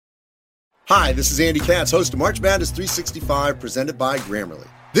Hi, this is Andy Katz, host of March Madness 365, presented by Grammarly.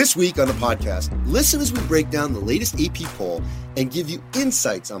 This week on the podcast, listen as we break down the latest AP poll and give you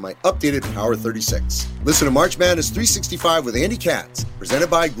insights on my updated Power 36. Listen to March Madness 365 with Andy Katz, presented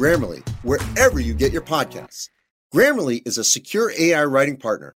by Grammarly, wherever you get your podcasts. Grammarly is a secure AI writing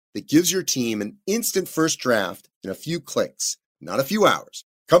partner that gives your team an instant first draft in a few clicks, not a few hours.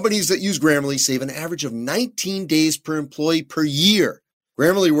 Companies that use Grammarly save an average of 19 days per employee per year.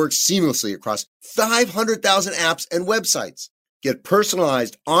 Grammarly works seamlessly across 500,000 apps and websites. Get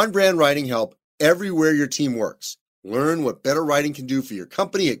personalized, on-brand writing help everywhere your team works. Learn what better writing can do for your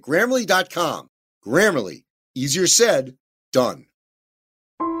company at Grammarly.com. Grammarly. Easier said, done.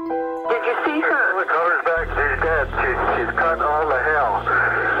 Did you see her? The cover's back. She's dead. She's cut all the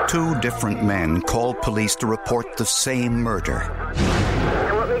hell. Two different men called police to report the same murder.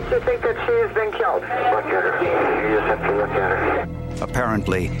 And what makes you think that she has been killed? Look at her. You just have to look at her.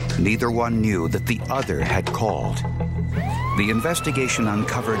 Apparently, neither one knew that the other had called. The investigation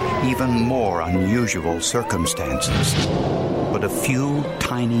uncovered even more unusual circumstances. But a few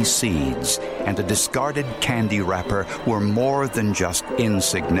tiny seeds and a discarded candy wrapper were more than just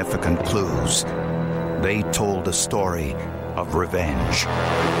insignificant clues. They told a story of revenge.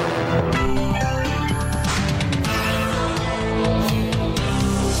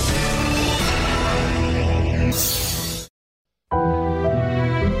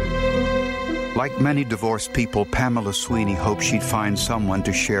 Like many divorced people, Pamela Sweeney hoped she'd find someone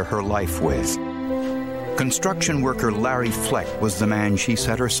to share her life with. Construction worker Larry Fleck was the man she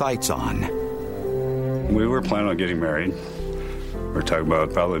set her sights on. We were planning on getting married. We were talking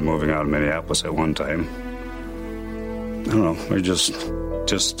about probably moving out of Minneapolis at one time. I don't know, we're just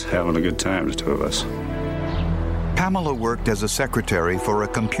having a good time, the two of us. Pamela worked as a secretary for a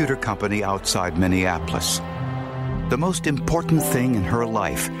computer company outside Minneapolis. The most important thing in her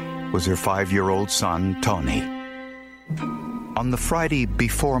life was her 5-year-old son, Tony. On the Friday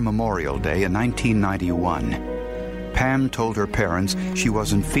before Memorial Day in 1991, Pam told her parents she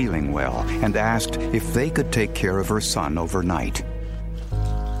wasn't feeling well and asked if they could take care of her son overnight.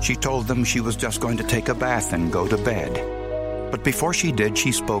 She told them she was just going to take a bath and go to bed. But before she did,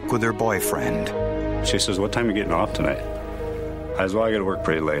 she spoke with her boyfriend. She says, "What time are you getting off tonight?" I said, "Well, I got to work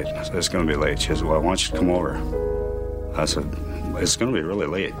pretty late." I said, "It's going to be late." She says, "Well, I want you to come over." I said, "It's going to be really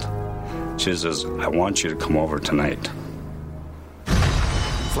late." She says, "I want you to come over tonight."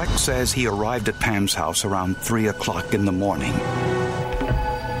 Fleck says he arrived at Pam's house around 3 o'clock in the morning.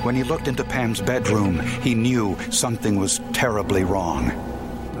 When he looked into Pam's bedroom, he knew something was terribly wrong.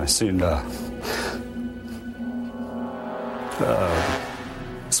 I seen a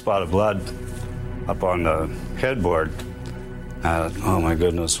spot of blood up on the headboard. Oh, my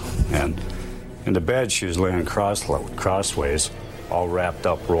goodness. And in the bed, she was laying crossways, all wrapped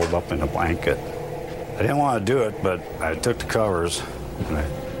up, rolled up in a blanket. I didn't want to do it, but I took the covers, and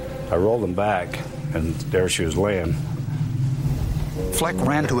I rolled them back, and there she was laying. Fleck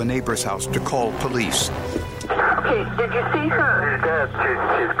ran to a neighbor's house to call police. Okay, did you see her? She's dead.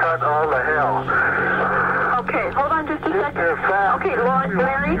 She's cut all the hell. Okay, hold on just a second. Okay,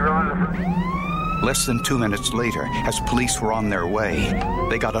 Larry? Less than 2 minutes later, as police were on their way,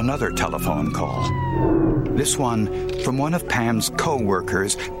 they got another telephone call. This one from one of Pam's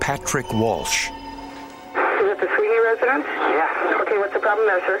co-workers, Patrick Walsh. Is it the Sweeney residence? Yeah. Okay, what's the problem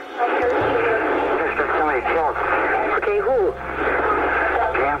there, sir? There's been somebody killed. Okay, who?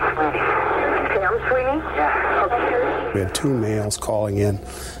 Pam Sweeney. Pam Sweeney? Yeah. Okay. We had two males calling in,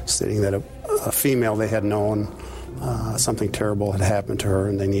 stating that a female they had known, something terrible had happened to her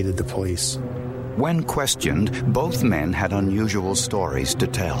and they needed the police. When questioned, both men had unusual stories to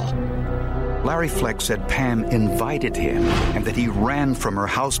tell. Larry Fleck said Pam invited him and that he ran from her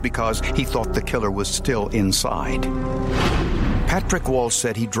house because he thought the killer was still inside. Patrick Walsh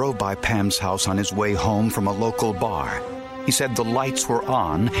said he drove by Pam's house on his way home from a local bar. He said the lights were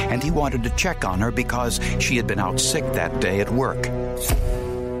on and he wanted to check on her because she had been out sick that day at work.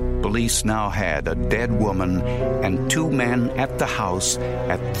 Police now had a dead woman and two men at the house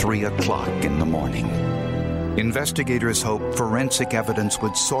at 3 o'clock in the morning. Investigators hoped forensic evidence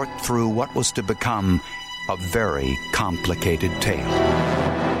would sort through what was to become a very complicated tale.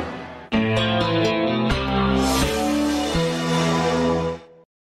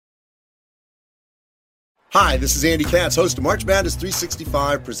 Hi, this is Andy Katz, host of March Madness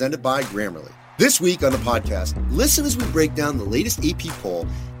 365, presented by Grammarly. This week on the podcast, listen as we break down the latest AP poll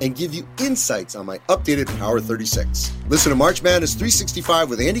and give you insights on my updated Power 36. Listen to March Madness 365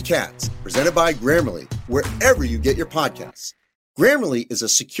 with Andy Katz, presented by Grammarly, wherever you get your podcasts. Grammarly is a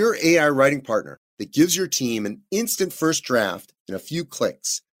secure AI writing partner that gives your team an instant first draft in a few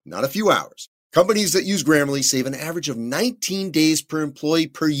clicks, not a few hours. Companies that use Grammarly save an average of 19 days per employee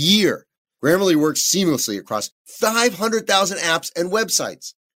per year. Grammarly works seamlessly across 500,000 apps and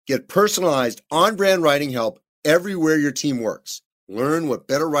websites. Get personalized, on-brand writing help everywhere your team works. Learn what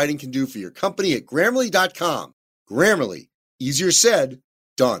better writing can do for your company at Grammarly.com. Grammarly. Easier said,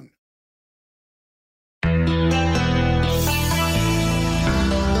 done.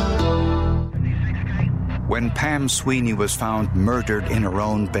 When Pam Sweeney was found murdered in her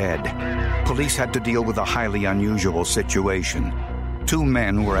own bed, police had to deal with a highly unusual situation. Two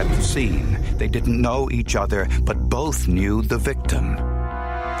men were at the scene. They didn't know each other, but both knew the victim.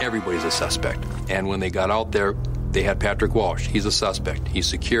 Everybody's a suspect. And when they got out there, they had Patrick Walsh. He's a suspect. He's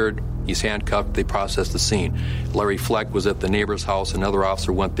secured. He's handcuffed. They processed the scene. Larry Fleck was at the neighbor's house. Another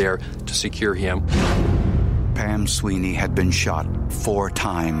officer went there to secure him. Pam Sweeney had been shot 4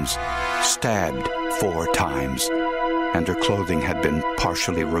 times, stabbed 4 times, and her clothing had been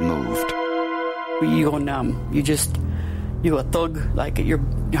partially removed. You go numb. You go thug, like your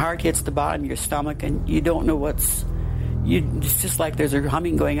heart hits the bottom of your stomach, and you don't know it's just like there's a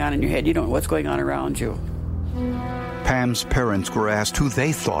humming going on in your head. You don't know what's going on around you. Pam's parents were asked who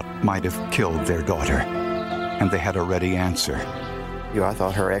they thought might have killed their daughter, and they had a ready answer. I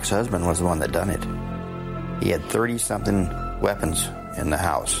thought her ex-husband was the one that done it. He had 30-something weapons in the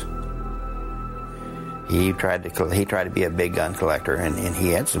house. He tried to be a big gun collector, and he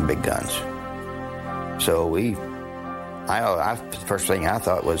had some big guns. So first thing I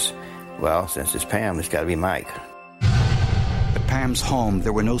thought was, well, since it's Pam, it's got to be Mike. At Pam's home,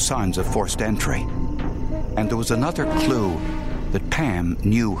 there were no signs of forced entry. And there was another clue that Pam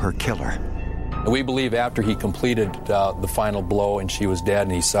knew her killer. We believe after he completed the final blow and she was dead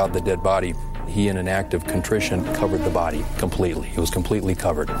and he saw the dead body, he, in an act of contrition, covered the body completely. It was completely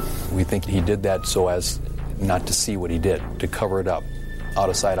covered. We think he did that so as not to see what he did, to cover it up, out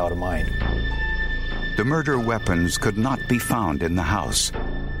of sight, out of mind. The murder weapons could not be found in the house.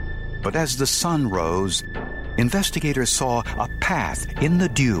 But as the sun rose, investigators saw a path in the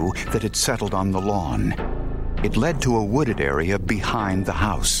dew that had settled on the lawn. It led to a wooded area behind the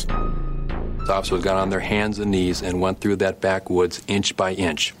house. The officers got on their hands and knees and went through that backwoods inch by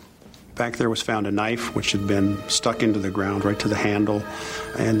inch. Back there was found a knife which had been stuck into the ground right to the handle,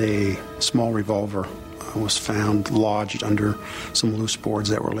 and a small revolver was found lodged under some loose boards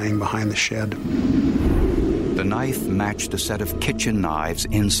that were laying behind the shed. The knife matched a set of kitchen knives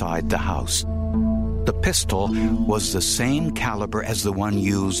inside the house. The pistol was the same caliber as the one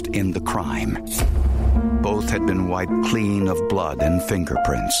used in the crime. Both had been wiped clean of blood and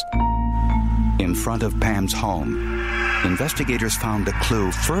fingerprints. In front of Pam's home, investigators found a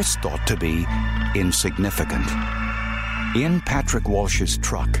clue first thought to be insignificant. In Patrick Walsh's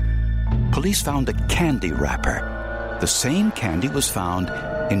truck, police found a candy wrapper. The same candy was found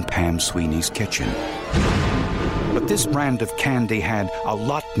in Pam Sweeney's kitchen. But this brand of candy had a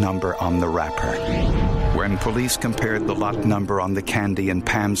lot number on the wrapper. When police compared the lot number on the candy in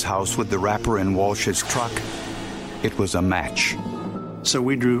Pam's house with the wrapper in Walsh's truck, it was a match. So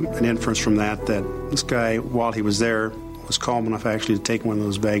we drew an inference from that this guy, while he was there, was calm enough actually to take one of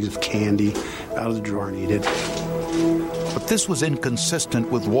those bags of candy out of the drawer and eat it. But this was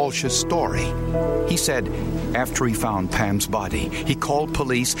inconsistent with Walsh's story. He said after he found Pam's body, he called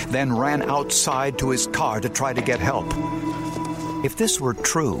police, then ran outside to his car to try to get help. If this were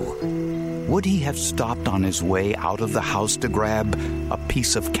true, would he have stopped on his way out of the house to grab a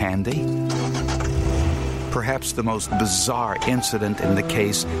piece of candy? Perhaps the most bizarre incident in the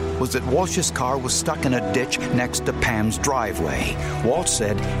case was that Walsh's car was stuck in a ditch next to Pam's driveway. Walsh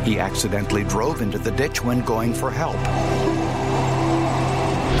said he accidentally drove into the ditch when going for help.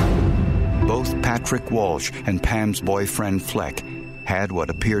 Both Patrick Walsh and Pam's boyfriend Fleck had what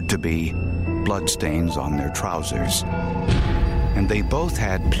appeared to be bloodstains on their trousers. And they both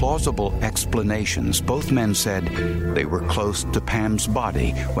had plausible explanations. Both men said they were close to Pam's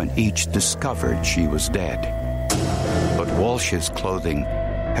body when each discovered she was dead. But Walsh's clothing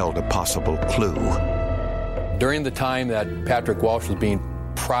held a possible clue. During the time that Patrick Walsh was being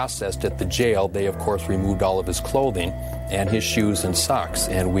processed at the jail, they, of course, removed all of his clothing and his shoes and socks.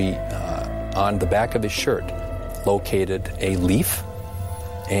 And we, on the back of his shirt, located a leaf.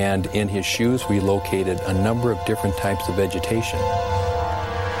 And in his shoes, we located a number of different types of vegetation.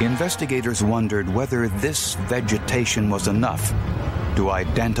 Investigators wondered whether this vegetation was enough to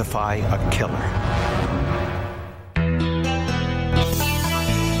identify a killer.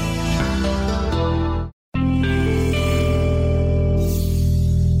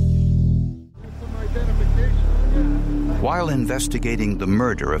 While investigating the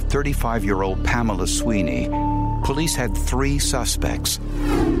murder of 35-year-old Pamela Sweeney, police had 3 suspects.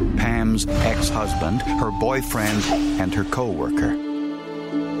 Pam's ex-husband, her boyfriend, and her co-worker.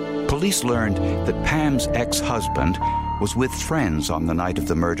 Police learned that Pam's ex-husband was with friends on the night of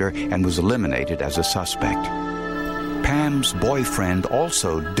the murder and was eliminated as a suspect. Pam's boyfriend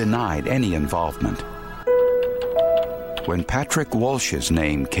also denied any involvement. When Patrick Walsh's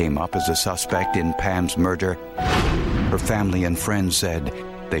name came up as a suspect in Pam's murder, her family and friends said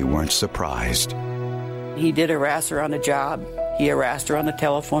they weren't surprised. He did harass her on the job. He harassed her on the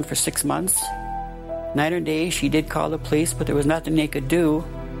telephone for 6 months. Night or day, she did call the police, but there was nothing they could do.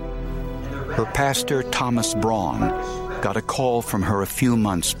 Her pastor, Thomas Braun, got a call from her a few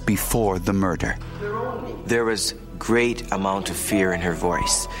months before the murder. There was great amount of fear in her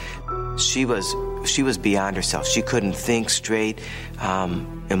voice. She was beyond herself. She couldn't think straight.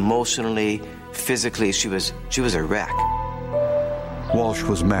 Emotionally, physically, she was a wreck. Walsh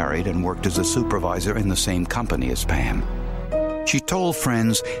was married and worked as a supervisor in the same company as Pam. She told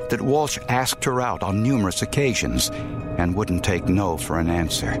friends that Walsh asked her out on numerous occasions and wouldn't take no for an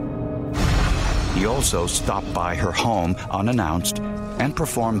answer. He also stopped by her home unannounced and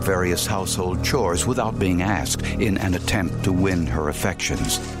performed various household chores without being asked in an attempt to win her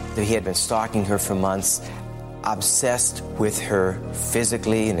affections. He had been stalking her for months, obsessed with her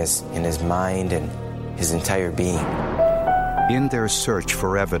physically in his mind and his entire being. In their search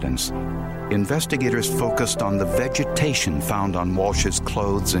for evidence, investigators focused on the vegetation found on Walsh's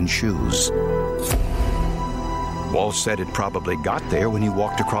clothes and shoes. Walsh said it probably got there when he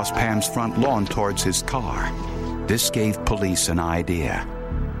walked across Pam's front lawn towards his car. This gave police an idea.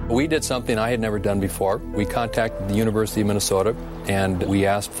 We did something I had never done before. We contacted the University of Minnesota and we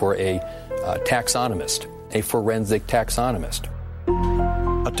asked for a taxonomist, a forensic taxonomist.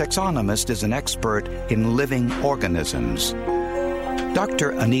 A taxonomist is an expert in living organisms. Dr.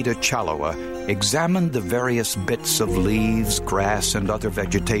 Anita Chalawa examined the various bits of leaves, grass, and other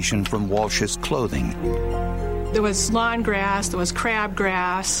vegetation from Walsh's clothing. There was lawn grass, there was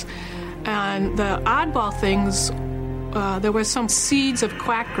crabgrass, and the oddball things, there were some seeds of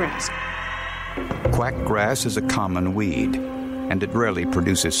quackgrass. Quackgrass is a common weed, and it rarely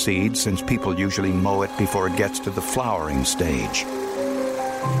produces seeds since people usually mow it before it gets to the flowering stage.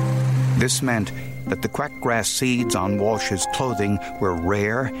 This meant that the quackgrass seeds on Walsh's clothing were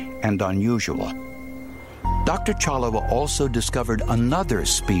rare and unusual. Dr. Chalawa also discovered another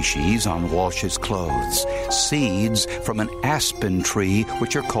species on Walsh's clothes, seeds from an aspen tree,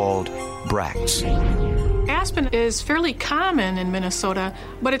 which are called bracts. Aspen is fairly common in Minnesota,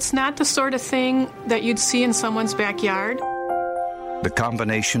 but it's not the sort of thing that you'd see in someone's backyard. The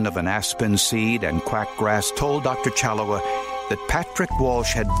combination of an aspen seed and quackgrass told Dr. Chalawa that Patrick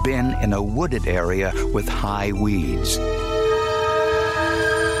Walsh had been in a wooded area with high weeds.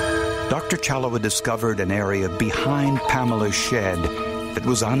 Dr. Chalawa discovered an area behind Pamela's shed that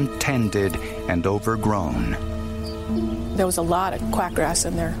was untended and overgrown. There was a lot of quackgrass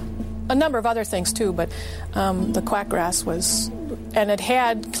in there. A number of other things too, but the quackgrass was, and it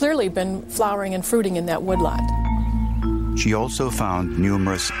had clearly been flowering and fruiting in that woodlot. She also found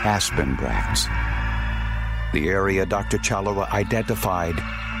numerous aspen bracts. The area Dr. Chalawa identified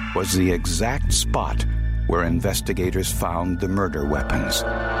was the exact spot where investigators found the murder weapons.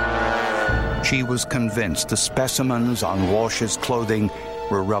 She was convinced the specimens on Walsh's clothing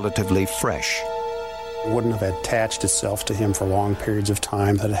were relatively fresh. It wouldn't have attached itself to him for long periods of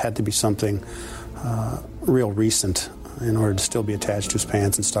time, that it had to be something real recent in order to still be attached to his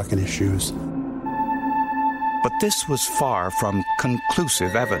pants and stuck in his shoes. But this was far from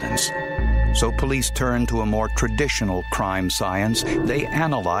conclusive evidence. So police turned to a more traditional crime science. They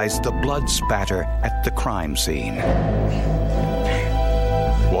analyzed the blood spatter at the crime scene.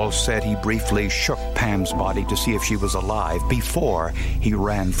 Walsh said he briefly shook Pam's body to see if she was alive before he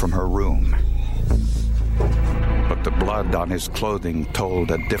ran from her room. But the blood on his clothing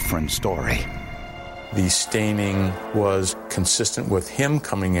told a different story. The staining was consistent with him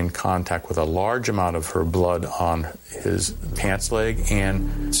coming in contact with a large amount of her blood on his pants leg,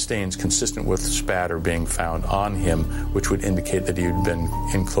 and stains consistent with spatter being found on him, which would indicate that he had been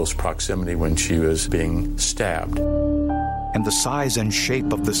in close proximity when she was being stabbed. And the size and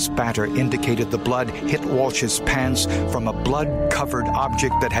shape of the spatter indicated the blood hit Walsh's pants from a blood-covered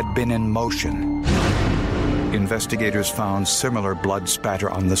object that had been in motion. Investigators found similar blood spatter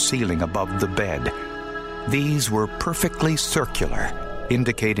on the ceiling above the bed. These were perfectly circular,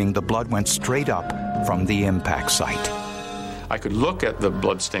 indicating the blood went straight up from the impact site. I could look at the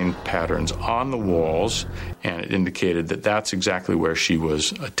bloodstain patterns on the walls, and it indicated that that's exactly where she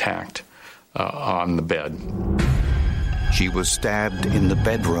was attacked, on the bed. She was stabbed in the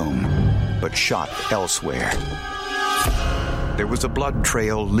bedroom, but shot elsewhere. There was a blood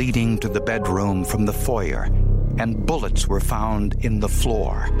trail leading to the bedroom from the foyer, and bullets were found in the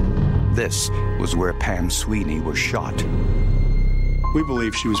floor. This was where Pam Sweeney was shot. We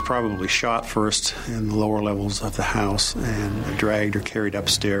believe she was probably shot first in the lower levels of the house and dragged or carried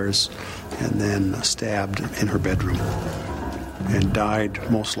upstairs and then stabbed in her bedroom and died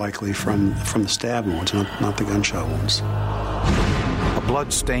most likely from the stab wounds, not the gunshot wounds. A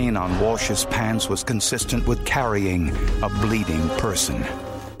blood stain on Walsh's pants was consistent with carrying a bleeding person.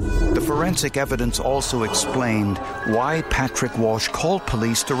 The forensic evidence also explained why Patrick Walsh called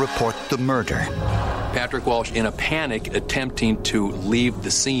police to report the murder. Patrick Walsh, in a panic, attempting to leave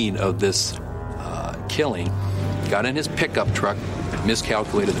the scene of this killing, got in his pickup truck,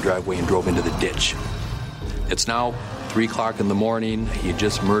 miscalculated the driveway, and drove into the ditch. It's now 3 o'clock in the morning. He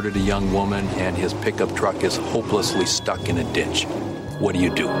just murdered a young woman, and his pickup truck is hopelessly stuck in a ditch. What do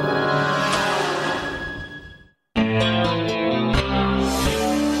you do?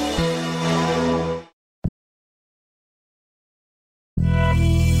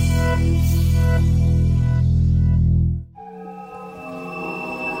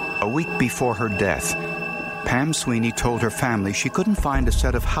 A week before her death, Pam Sweeney told her family she couldn't find a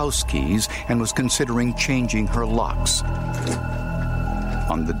set of house keys and was considering changing her locks.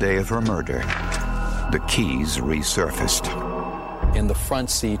 On the day of her murder, the keys resurfaced. In the front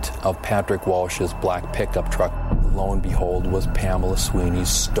seat of Patrick Walsh's black pickup truck, lo and behold, was Pamela Sweeney's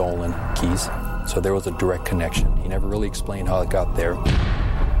stolen keys. So there was a direct connection. He never really explained how it got there.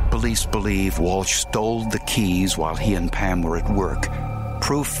 Police believe Walsh stole the keys while he and Pam were at work.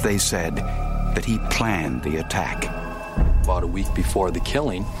 Proof, they said, that he planned the attack. About a week before the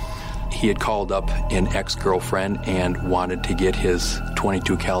killing, he had called up an ex-girlfriend and wanted to get his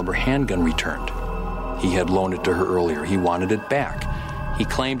 .22 caliber handgun returned. He had loaned it to her earlier. He wanted it back. He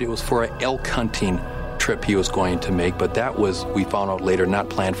claimed it was for an elk hunting trip he was going to make, but that was, we found out later, not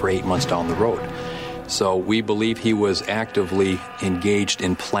planned for 8 months down the road. So we believe he was actively engaged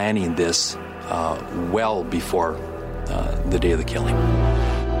in planning this well before the day of the killing.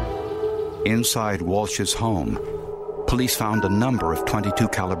 Inside Walsh's home, police found a number of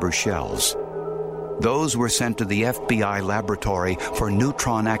 .22 caliber shells. Those were sent to the FBI laboratory for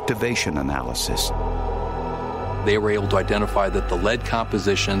neutron activation analysis. They were able to identify that the lead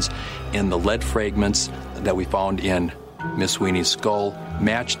compositions in the lead fragments that we found in Miss Sweeney's skull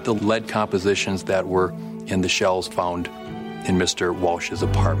matched the lead compositions that were in the shells found in Mr. Walsh's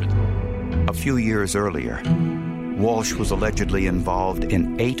apartment. A few years earlier, Walsh was allegedly involved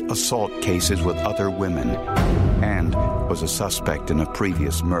in 8 assault cases with other women and was a suspect in a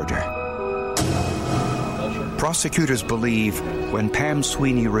previous murder. Prosecutors believe when Pam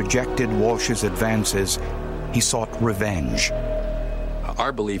Sweeney rejected Walsh's advances, he sought revenge.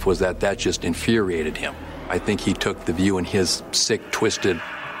 Our belief was that just infuriated him. I think he took the view in his sick, twisted,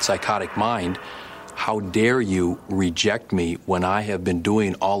 psychotic mind, how dare you reject me when I have been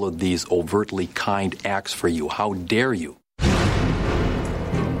doing all of these overtly kind acts for you? How dare you?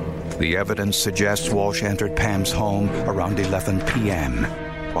 The evidence suggests Walsh entered Pam's home around 11 p.m.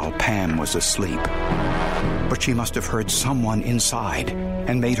 while Pam was asleep. But she must have heard someone inside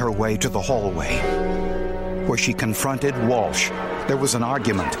and made her way to the hallway, where she confronted Walsh. There was an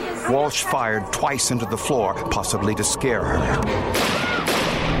argument. Walsh fired twice into the floor, possibly to scare her.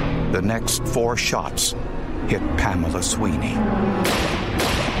 The next 4 shots hit Pamela Sweeney.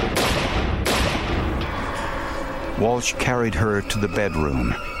 Walsh carried her to the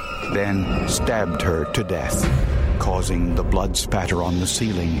bedroom, then stabbed her to death, causing the blood spatter on the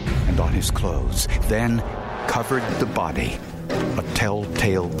ceiling and on his clothes, then covered the body, a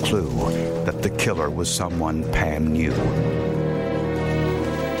telltale clue that the killer was someone Pam knew.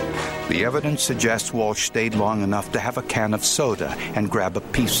 The evidence suggests Walsh stayed long enough to have a can of soda and grab a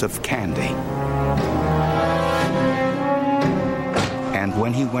piece of candy. And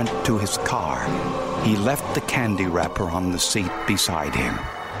when he went to his car, he left the candy wrapper on the seat beside him.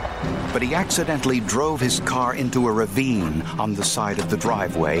 But he accidentally drove his car into a ravine on the side of the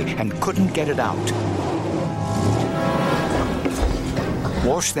driveway and couldn't get it out.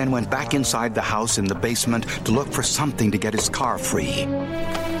 Walsh then went back inside the house in the basement to look for something to get his car free.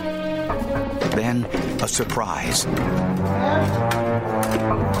 Then, a surprise.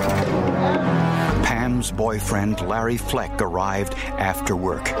 Pam's boyfriend, Larry Fleck, arrived after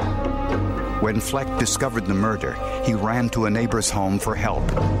work. When Fleck discovered the murder, he ran to a neighbor's home for help.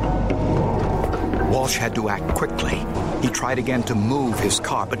 Walsh had to act quickly. He tried again to move his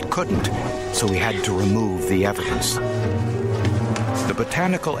car, but couldn't, so he had to remove the evidence. The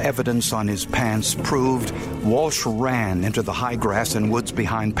botanical evidence on his pants proved Walsh ran into the high grass and woods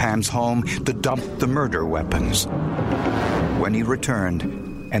behind Pam's home to dump the murder weapons. When he returned,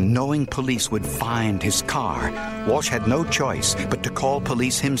 and knowing police would find his car, Walsh had no choice but to call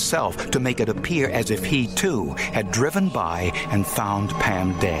police himself to make it appear as if he, too, had driven by and found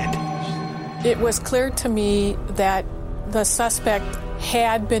Pam dead. It was clear to me that the suspect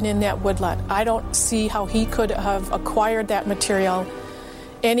had been in that woodlot. I don't see how he could have acquired that material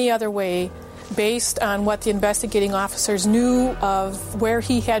any other way based on what the investigating officers knew of where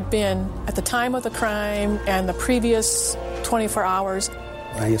he had been at the time of the crime and the previous 24 hours.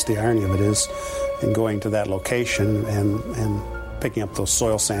 I guess the irony of it is, in going to that location and picking up those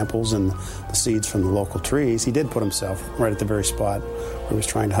soil samples and the seeds from the local trees, he did put himself right at the very spot where he was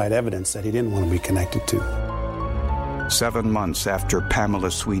trying to hide evidence that he didn't want to be connected to. 7 months after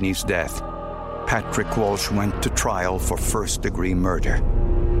Pamela Sweeney's death, Patrick Walsh went to trial for first-degree murder.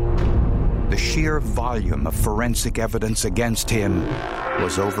 The sheer volume of forensic evidence against him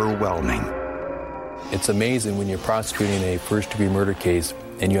was overwhelming. It's amazing when you're prosecuting a first-degree murder case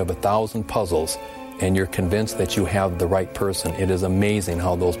and you have 1,000 puzzles and you're convinced that you have the right person. It is amazing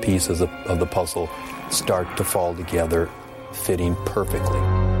how those pieces of the puzzle start to fall together, fitting perfectly.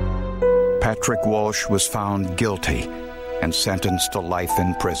 Patrick Walsh was found guilty and sentenced to life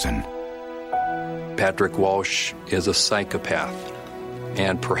in prison. Patrick Walsh is a psychopath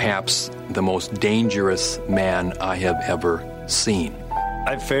and perhaps the most dangerous man I have ever seen.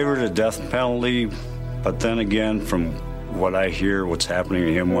 I favored a death penalty, but then again, from what I hear, what's happening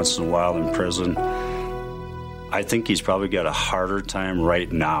to him once in a while in prison, I think he's probably got a harder time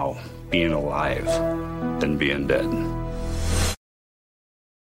right now being alive than being dead.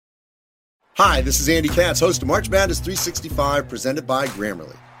 Hi, this is Andy Katz, host of March Madness 365, presented by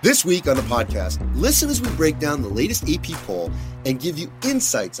Grammarly. This week on the podcast, listen as we break down the latest AP poll and give you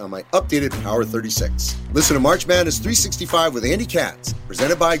insights on my updated Power 36. Listen to March Madness 365 with Andy Katz,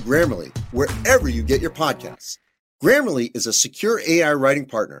 presented by Grammarly, wherever you get your podcasts. Grammarly is a secure AI writing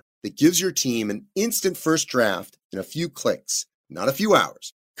partner that gives your team an instant first draft in a few clicks, not a few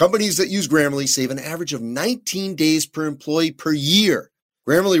hours. Companies that use Grammarly save an average of 19 days per employee per year.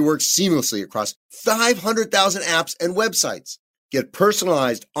 Grammarly works seamlessly across 500,000 apps and websites. Get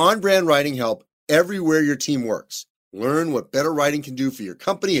personalized, on-brand writing help everywhere your team works. Learn what better writing can do for your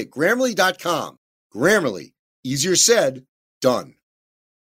company at Grammarly.com. Grammarly. Easier said, done.